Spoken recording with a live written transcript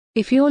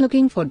If you're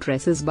looking for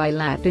dresses by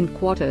Latin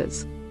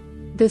Quarters,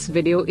 this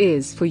video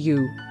is for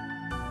you.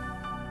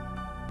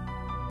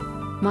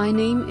 My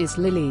name is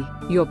Lily,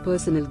 your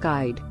personal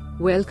guide.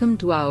 Welcome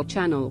to our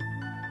channel.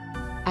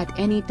 At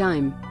any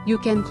time, you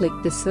can click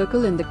the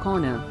circle in the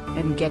corner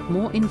and get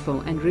more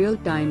info and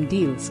real-time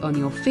deals on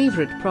your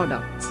favorite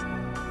products.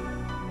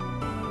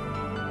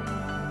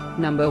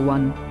 Number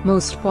 1,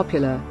 Most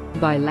Popular,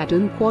 by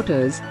Latin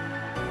Quarters.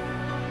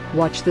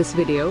 Watch this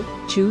video,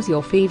 choose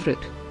your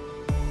favorite.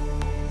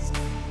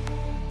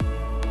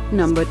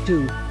 Number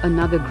 2,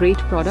 another great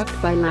product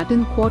by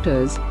Latin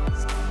Quarters.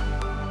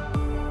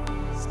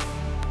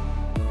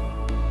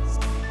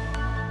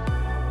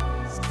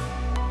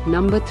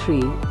 Number 3.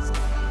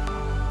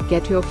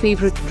 Get your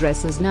favorite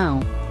dresses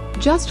now.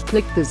 Just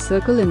click the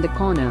circle in the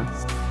corner.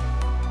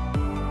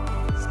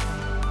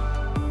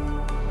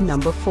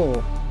 Number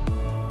 4.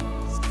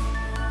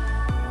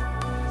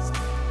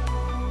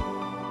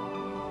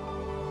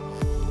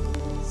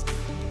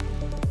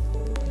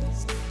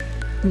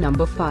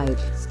 Number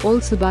 5,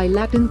 also by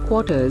Latin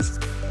Quarters.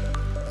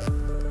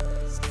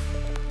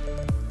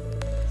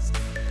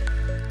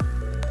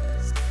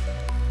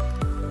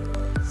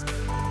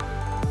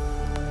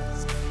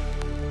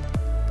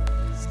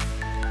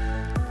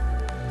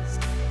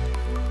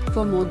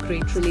 For more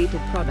great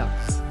related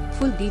products,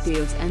 full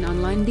details and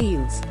online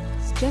deals,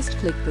 just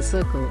click the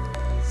circle.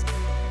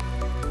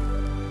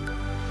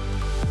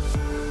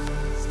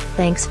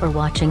 Thanks for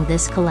watching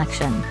this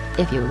collection.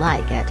 If you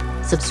like it,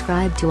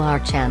 subscribe to our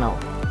channel.